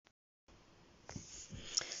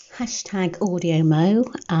Hashtag AudioMo,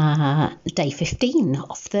 day 15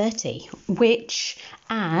 of 30, which,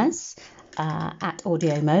 as at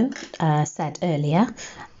AudioMo said earlier,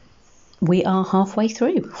 we are halfway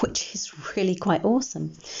through, which is really quite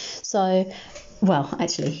awesome. So, well,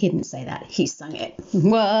 actually, he didn't say that. He sung it.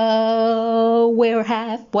 Whoa, we're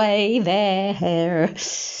halfway there.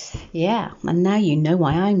 Yeah, and now you know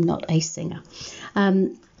why I'm not a singer.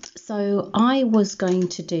 So I was going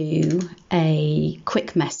to do a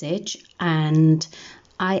quick message, and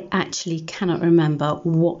I actually cannot remember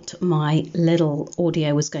what my little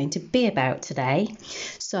audio was going to be about today.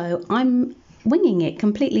 So I'm winging it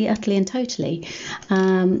completely, utterly and totally.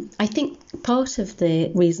 I think part of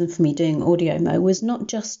the reason for me doing AudioMo was not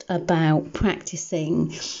just about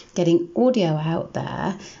practicing getting audio out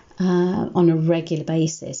there on a regular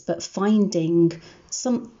basis, but finding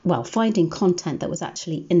content that was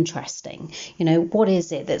actually interesting. You know, what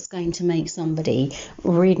is it that's going to make somebody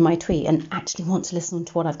read my tweet and actually want to listen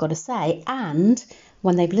to what I've got to say? And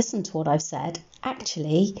when they've listened to what I've said,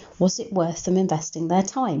 actually, was it worth them investing their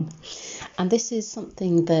time? And this is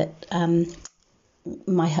something that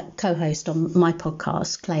my co-host on my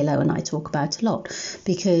podcast, Clay Lowe, and I talk about a lot,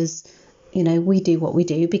 because, you know, we do what we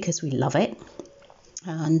do because we love it.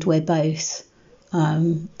 And we're both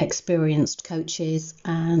experienced coaches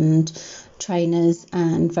and trainers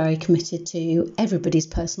and very committed to everybody's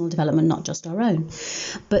personal development, not just our own.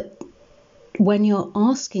 But when you're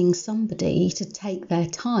asking somebody to take their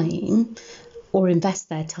time or invest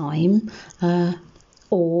their time,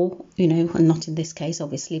 or, you know, and not in this case,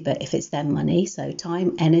 obviously, but if it's their money, so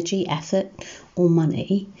time, energy, effort, or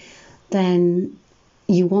money, then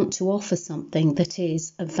you want to offer something that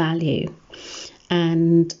is of value.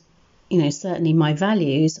 And, you know, certainly my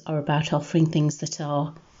values are about offering things that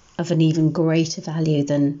are of an even greater value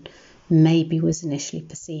than maybe was initially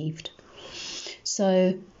perceived.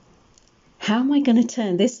 So how am I going to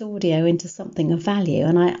turn this audio into something of value?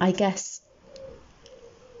 And I guess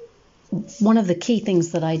one of the key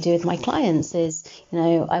things that I do with my clients is, you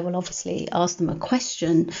know, I will obviously ask them a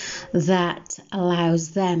question that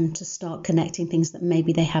allows them to start connecting things that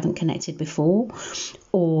maybe they haven't connected before,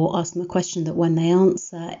 or ask them a question that when they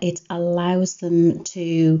answer, it allows them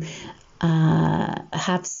to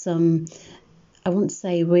have some, I won't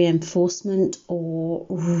say reinforcement or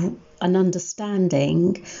an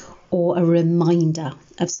understanding or a reminder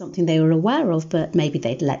of something they were aware of, but maybe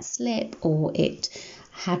they'd let slip, or it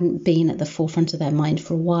hadn't been at the forefront of their mind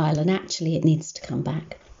for a while, and actually it needs to come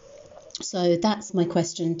back. So that's my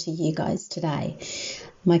question to you guys today.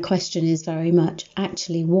 My question is very much,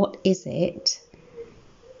 actually, what is it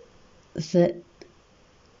that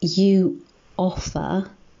you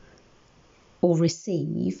offer or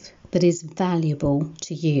receive that is valuable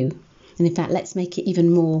to you? And in fact, let's make it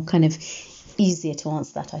even more kind of easier to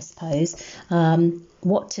answer that, I suppose.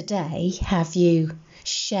 What today have you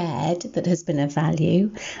shared that has been of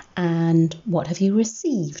value, and what have you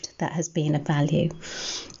received that has been of value?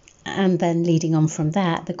 And then leading on from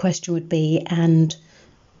that, the question would be, and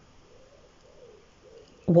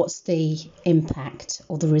what's the impact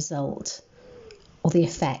or the result or the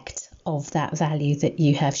effect of that value that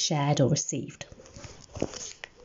you have shared or received?